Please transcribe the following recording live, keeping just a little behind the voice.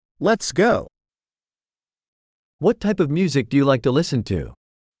Let's go. What type of music do you like to listen to?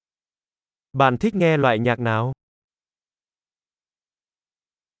 Bạn thích nghe loại nhạc nào?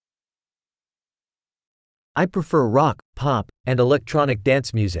 I prefer rock, pop, and electronic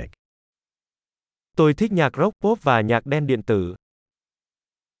dance music. Tôi thích nhạc rock pop và nhạc đen điện tử.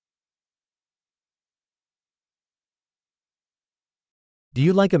 Do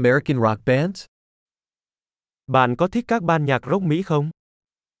you like American rock bands? Bạn có thích các ban nhạc rock Mỹ không?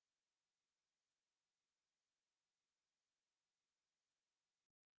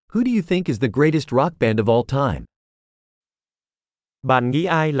 Who do you think is the greatest rock band of all time? Bạn nghĩ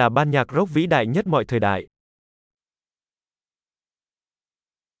ai là ban nhạc rock vĩ đại nhất mọi thời đại?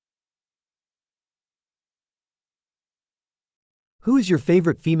 Who is your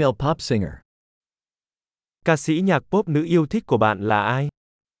favorite female pop singer? Ca sĩ nhạc pop nữ yêu thích của bạn là ai?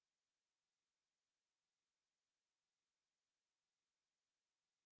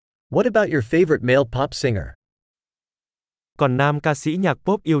 What about your favorite male pop singer? Còn nam ca sĩ nhạc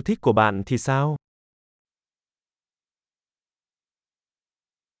pop yêu thích của bạn thì sao?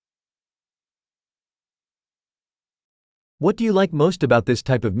 What do you like most about this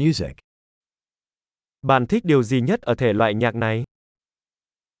type of music? Bạn thích điều gì nhất ở thể loại nhạc này?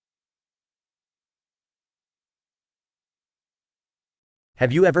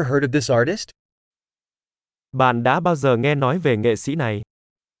 Have you ever heard of this artist? Bạn đã bao giờ nghe nói về nghệ sĩ này?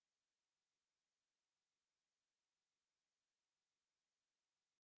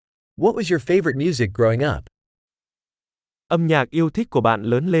 What was your favorite music growing up? Âm nhạc yêu thích của bạn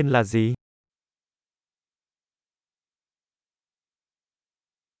lớn lên là gì?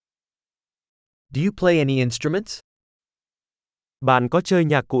 Do you play any instruments? Bạn có chơi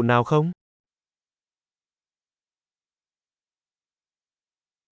nhạc cụ nào không?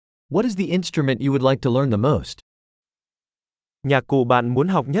 What is the instrument you would like to learn the most? Nhạc cụ bạn muốn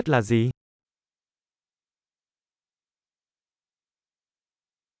học nhất là gì?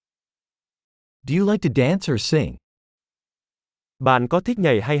 Do you like to dance or sing? Bạn có thích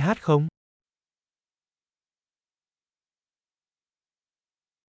nhảy hay hát không?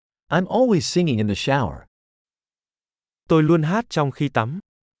 I'm always singing in the shower. Tôi luôn hát trong khi tắm.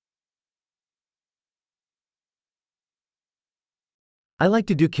 I like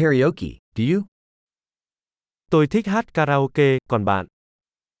to do karaoke, do you? Tôi thích hát karaoke, còn bạn?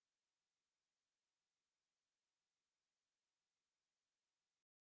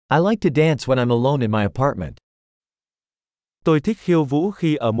 I like to dance when I'm alone in my apartment. Tôi thích khiêu vũ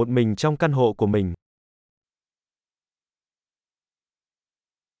khi ở một mình trong căn hộ của mình.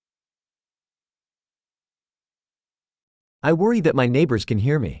 I worry that my neighbors can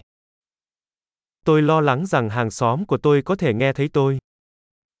hear me. Tôi lo lắng rằng hàng xóm của tôi có thể nghe thấy tôi.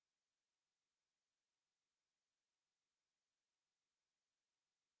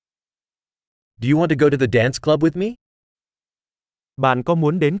 Do you want to go to the dance club with me? Bạn có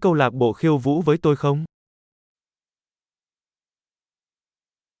muốn đến câu lạc bộ khiêu vũ với tôi không?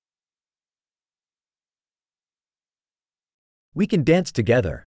 We can dance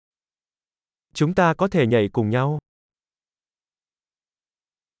together. Chúng ta có thể nhảy cùng nhau.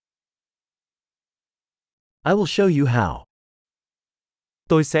 I will show you how.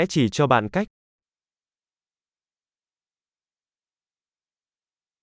 Tôi sẽ chỉ cho bạn cách.